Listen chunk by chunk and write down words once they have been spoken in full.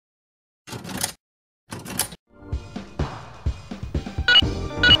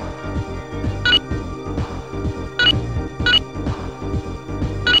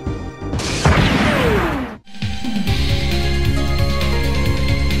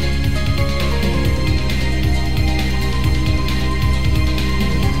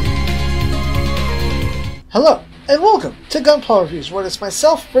Hello, and welcome to Gunpla Reviews, where it's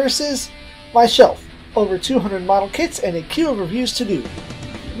myself versus my shelf. Over 200 model kits and a queue of reviews to do.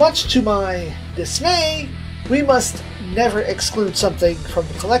 Much to my dismay, we must never exclude something from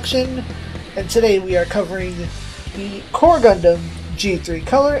the collection, and today we are covering the Core Gundam G3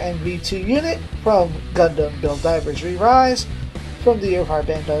 Color and VeeTwo unit from Gundam Build Divers Re Rise from the year of our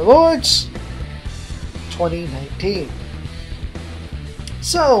Bandai Lords, 2019.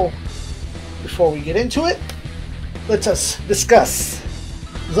 So, before we get into it, let us discuss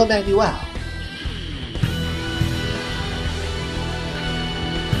the manual.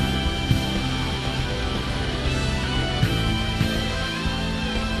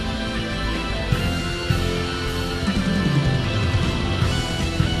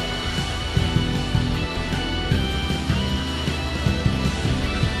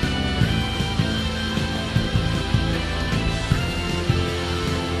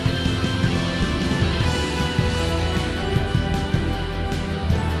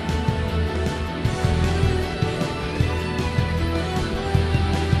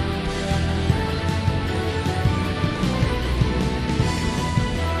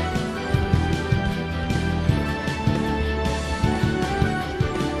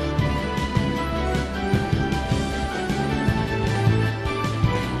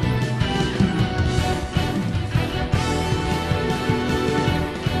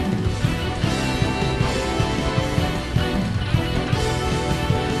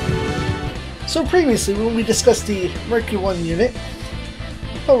 So previously, when we discussed the Mercury 1 unit,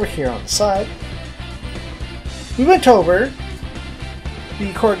 over here on the side, we went over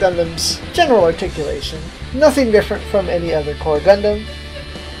the Core Gundam's general articulation. Nothing different from any other Core Gundam.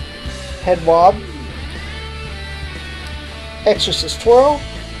 Head wob, Exorcist twirl,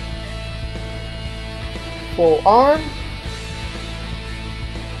 full arm,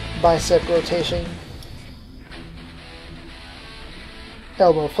 bicep rotation,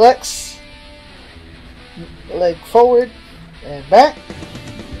 elbow flex, leg forward and back,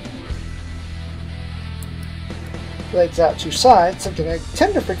 legs out to side, something I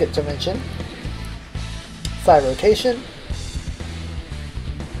tend to forget to mention, thigh rotation,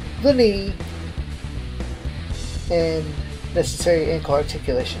 the knee, and necessary ankle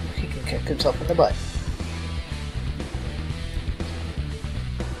articulation. He can kick himself in the butt.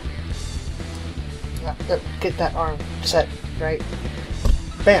 Get that arm set right.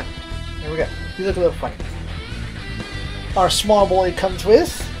 Bam! There we go. You look a little funny. Our small boy comes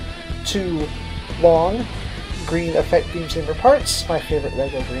with 2 long green effect beam saber parts, my favorite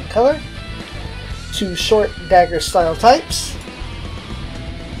Lego green color, 2 short dagger style types,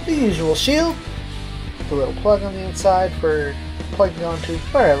 the usual shield, the little plug on the inside for plugging onto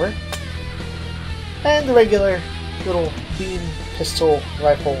wherever, and the regular little beam pistol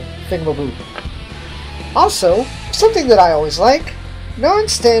rifle thingamaboo. Also, something that I always like,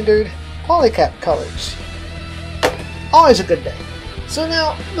 non-standard polycap colors. Always a good day. So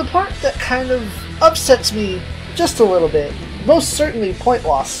now, the part that kind of upsets me just a little bit, most certainly point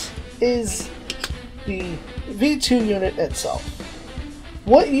loss, is the VeeTwo unit itself.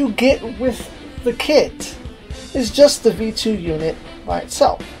 What you get with the kit is just the VeeTwo unit by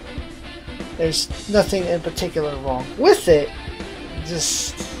itself. There's nothing in particular wrong with it,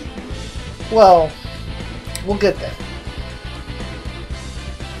 just, well, we'll get there.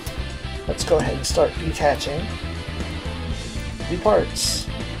 Let's go ahead and start detaching the parts.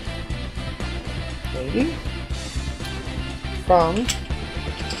 Maybe from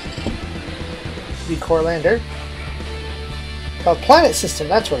the core lander. Called Planet System,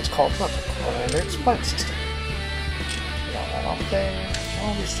 that's what it's called. Not the core lander, it's Planet System. Get all that off there.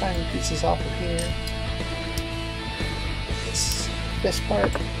 All these tiny pieces off of here. This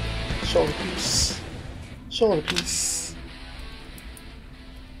part. Shoulder piece.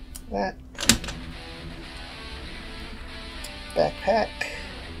 That. Backpack.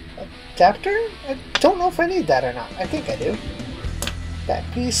 Adapter? I don't know if I need that or not. I think I do. Back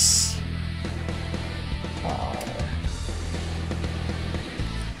piece.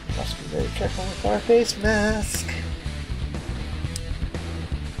 Must be very careful with our face mask.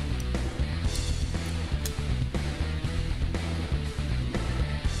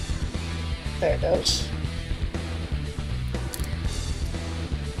 There it goes.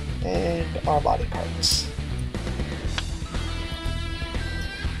 And our body parts.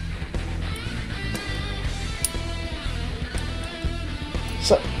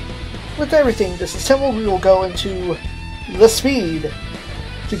 So, with everything disassembled, we will go into the speed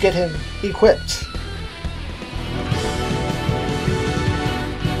to get him equipped.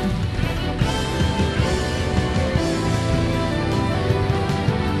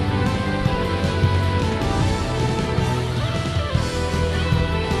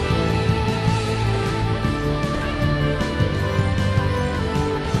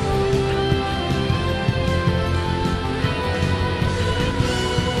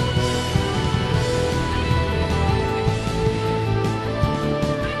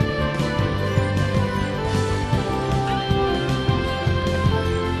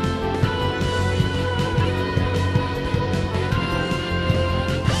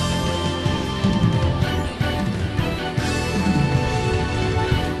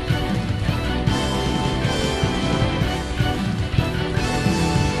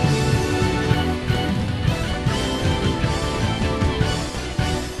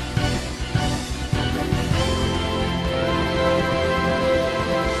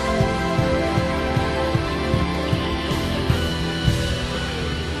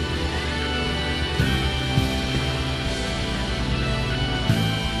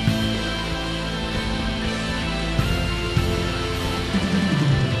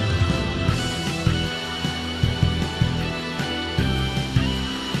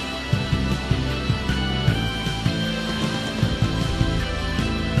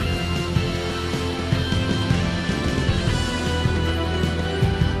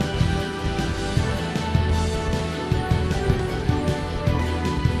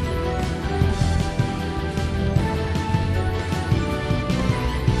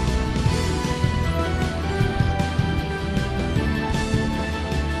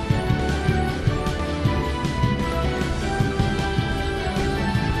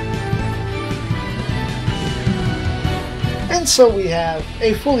 And so we have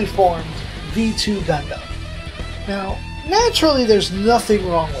a fully formed V2 Gundam. Now, naturally there's nothing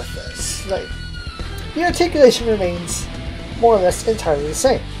wrong with this. Like, the articulation remains more or less entirely the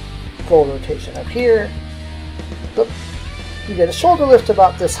same. Full rotation up here. Oop. You get a shoulder lift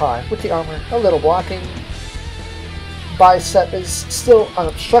about this high with the armor, a little blocking. Bicep is still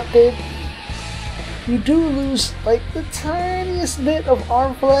unobstructed. You do lose like the tiniest bit of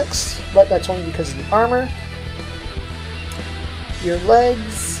arm flex, but that's only because of the armor. Your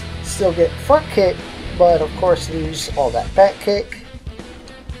legs still get front kick, but of course lose all that back kick.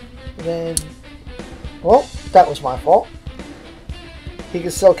 Then, well, that was my fault. He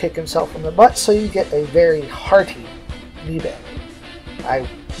can still kick himself in the butt, so you get a very hearty knee bend.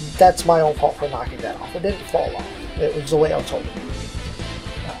 That's my own fault for knocking that off. It didn't fall off. It was the way I was told.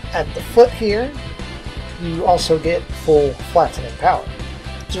 At the foot here, you also get full flattening power.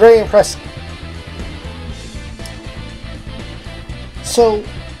 It's very impressive. So,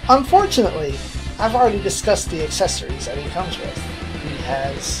 unfortunately, I've already discussed the accessories that he comes with. He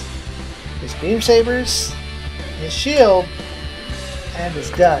has his beam sabers, his shield, and his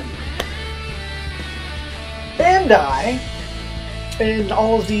gun. Bandai, and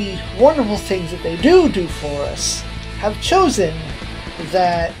all of the wonderful things that they do for us, have chosen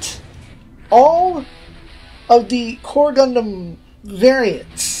that all of the Core Gundam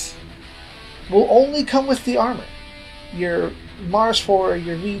variants will only come with the armor. Your Mars 4,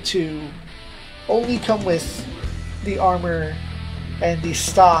 your V2 only come with the armor and the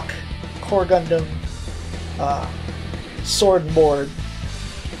stock Core Gundam sword board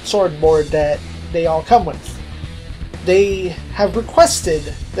that they all come with. They have requested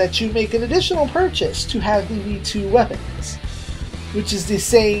that you make an additional purchase to have the V2 weapons, which is the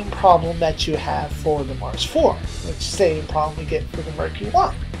same problem that you have for the Mars 4, which is the same problem we get for the Mercury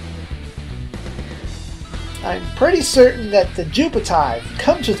 1. I'm pretty certain that the Jupiter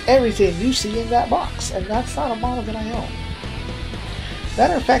comes with everything you see in that box, and that's not a model that I own.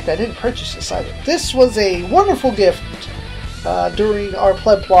 Matter of fact, I didn't purchase this either. This was a wonderful gift during our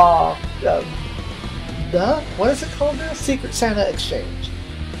Plebla, what is it called now? Secret Santa exchange.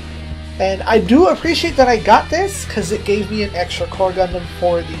 And I do appreciate that I got this, because it gave me an extra Core Gundam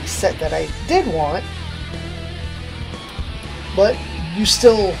for the set that I did want. But you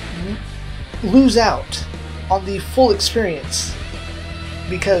still lose out on the full experience,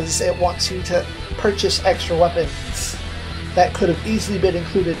 because it wants you to purchase extra weapons that could have easily been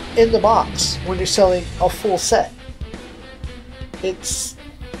included in the box when you're selling a full set.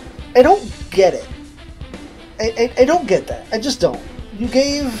 I don't get it. I don't get that. I just don't. You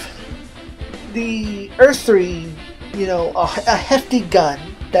gave the Earth 3, you know, a hefty gun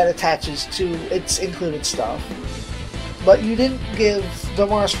that attaches to its included stuff, but you didn't give the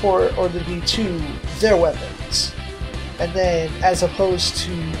Mars 4 or the V2 their weapons. And then, as opposed to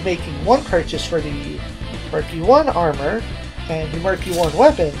making one purchase for the Mercury 1 armor and the Mercury 1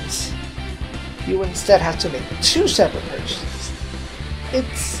 weapons, you instead have to make two separate purchases.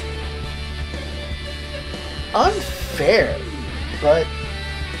 It's unfair, but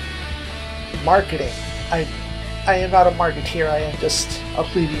marketing. I am not a marketeer, I am just a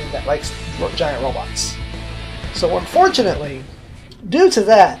plebeian that likes giant robots. So unfortunately, due to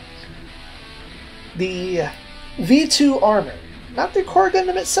that, the V2 armor, not the Core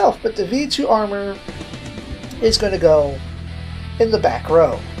Gundam itself, but the V2 armor is going to go in the back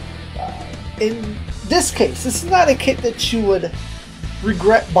row. In this case, this is not a kit that you would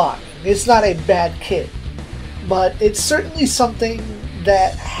regret buying. It's not a bad kit, but it's certainly something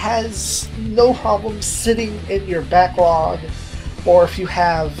that has no problem sitting in your backlog, or if you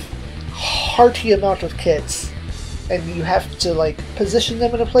have hearty amount of kits and you have to like position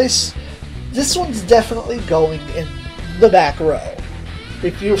them in a place, this one's definitely going in the back row.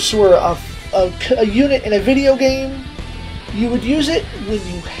 If you were a unit in a video game, you would use it when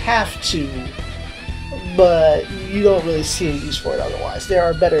you have to, but you don't really see a use for it otherwise. There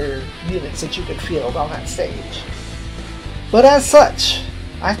are better units that you can field on that stage. But as such,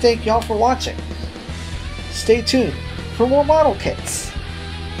 I thank y'all for watching. Stay tuned for more model kits,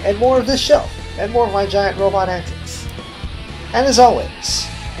 and more of this shelf, and more of my giant robot antics. And as always,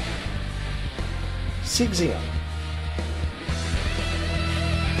 SIEG ZEON.